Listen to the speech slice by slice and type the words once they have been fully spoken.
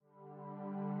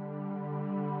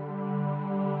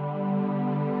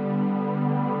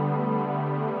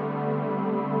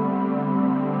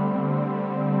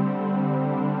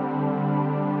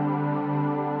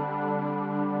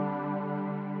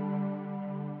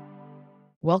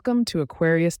Welcome to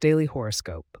Aquarius Daily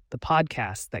Horoscope, the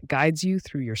podcast that guides you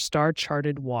through your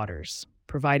star-charted waters,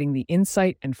 providing the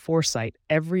insight and foresight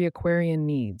every Aquarian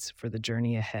needs for the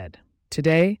journey ahead.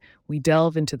 Today, we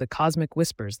delve into the cosmic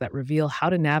whispers that reveal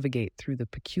how to navigate through the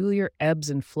peculiar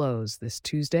ebbs and flows this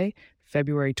Tuesday,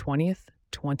 February 20th,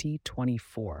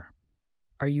 2024.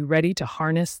 Are you ready to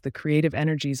harness the creative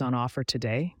energies on offer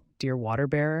today, dear water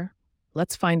bearer?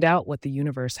 Let's find out what the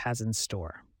universe has in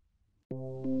store.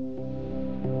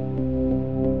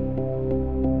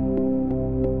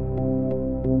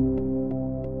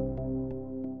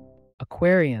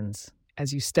 Aquarians,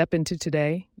 as you step into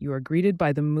today, you are greeted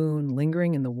by the moon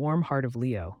lingering in the warm heart of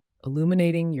Leo,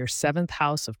 illuminating your seventh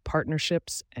house of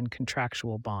partnerships and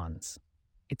contractual bonds.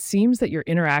 It seems that your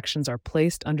interactions are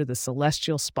placed under the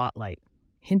celestial spotlight,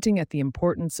 hinting at the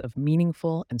importance of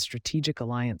meaningful and strategic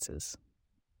alliances.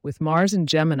 With Mars and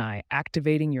Gemini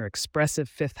activating your expressive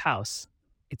fifth house,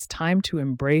 it's time to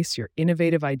embrace your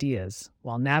innovative ideas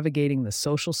while navigating the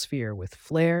social sphere with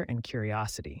flair and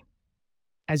curiosity.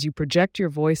 As you project your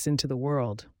voice into the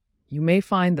world, you may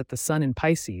find that the Sun in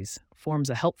Pisces forms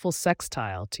a helpful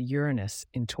sextile to Uranus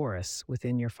in Taurus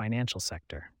within your financial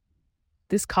sector.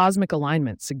 This cosmic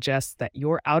alignment suggests that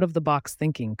your out-of-the-box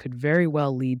thinking could very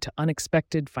well lead to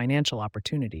unexpected financial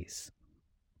opportunities.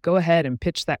 Go ahead and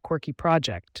pitch that quirky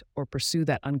project or pursue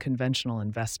that unconventional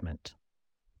investment.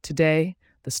 Today,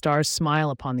 the stars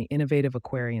smile upon the innovative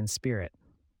Aquarian spirit.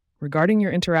 Regarding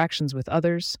your interactions with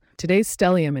others, today's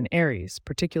stellium in Aries,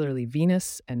 particularly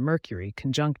Venus and Mercury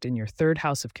conjunct in your third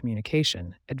house of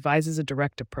communication, advises a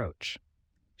direct approach.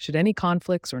 Should any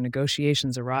conflicts or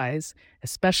negotiations arise,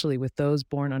 especially with those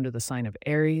born under the sign of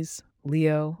Aries,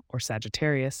 Leo, or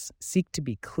Sagittarius, seek to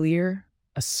be clear,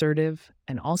 assertive,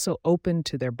 and also open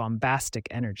to their bombastic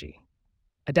energy.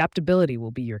 Adaptability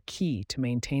will be your key to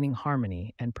maintaining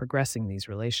harmony and progressing these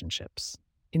relationships.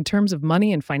 In terms of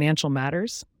money and financial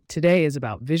matters, today is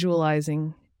about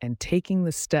visualizing and taking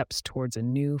the steps towards a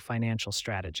new financial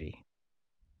strategy.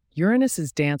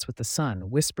 Uranus's dance with the sun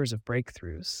whispers of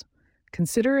breakthroughs.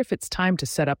 Consider if it's time to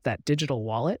set up that digital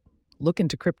wallet, look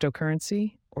into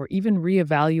cryptocurrency, or even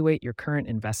reevaluate your current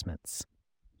investments.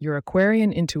 Your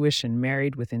Aquarian intuition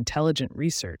married with intelligent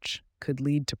research could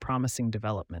lead to promising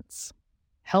developments.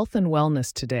 Health and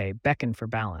wellness today beckon for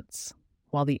balance.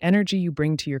 While the energy you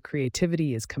bring to your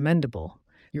creativity is commendable,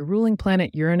 your ruling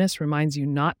planet Uranus reminds you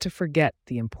not to forget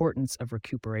the importance of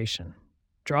recuperation.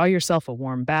 Draw yourself a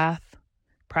warm bath,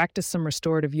 practice some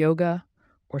restorative yoga,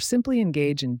 or simply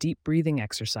engage in deep breathing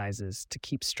exercises to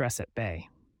keep stress at bay.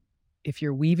 If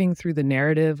you're weaving through the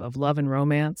narrative of love and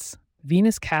romance,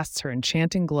 Venus casts her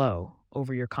enchanting glow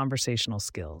over your conversational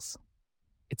skills.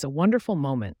 It's a wonderful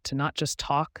moment to not just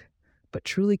talk, but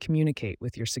truly communicate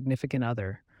with your significant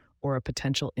other or a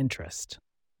potential interest.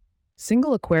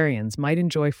 Single Aquarians might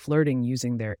enjoy flirting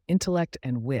using their intellect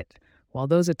and wit, while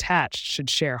those attached should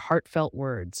share heartfelt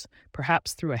words,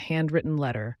 perhaps through a handwritten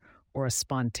letter or a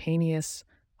spontaneous,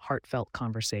 heartfelt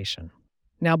conversation.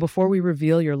 Now, before we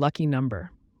reveal your lucky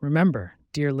number, remember,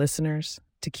 dear listeners,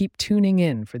 to keep tuning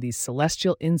in for these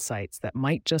celestial insights that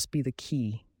might just be the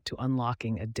key to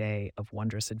unlocking a day of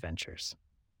wondrous adventures.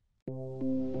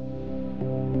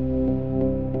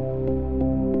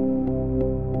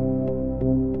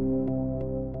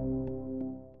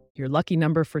 Your lucky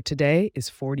number for today is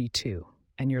 42,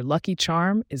 and your lucky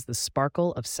charm is the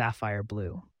sparkle of sapphire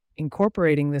blue.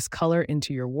 Incorporating this color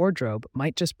into your wardrobe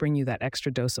might just bring you that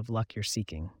extra dose of luck you're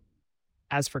seeking.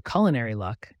 As for culinary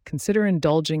luck, consider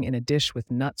indulging in a dish with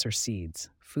nuts or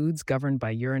seeds, foods governed by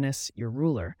Uranus, your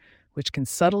ruler, which can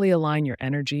subtly align your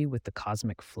energy with the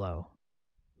cosmic flow.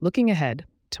 Looking ahead,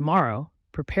 tomorrow,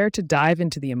 prepare to dive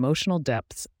into the emotional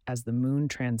depths as the moon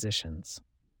transitions.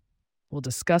 We'll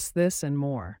discuss this and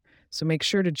more, so make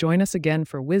sure to join us again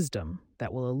for wisdom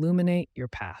that will illuminate your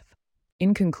path.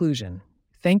 In conclusion,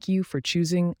 thank you for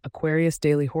choosing Aquarius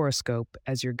Daily Horoscope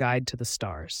as your guide to the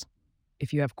stars.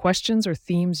 If you have questions or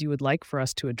themes you would like for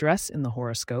us to address in the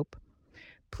horoscope,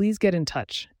 please get in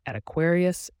touch at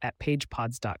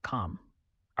aquarius@pagepods.com.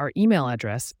 Our email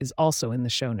address is also in the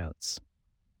show notes.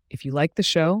 If you like the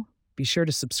show, be sure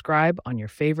to subscribe on your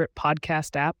favorite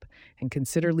podcast app and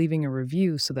consider leaving a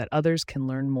review so that others can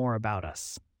learn more about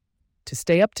us. To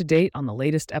stay up to date on the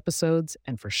latest episodes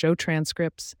and for show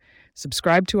transcripts,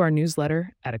 subscribe to our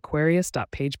newsletter at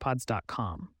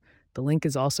aquarius.pagepods.com. The link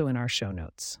is also in our show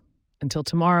notes. Until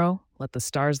tomorrow, let the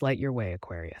stars light your way,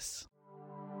 Aquarius.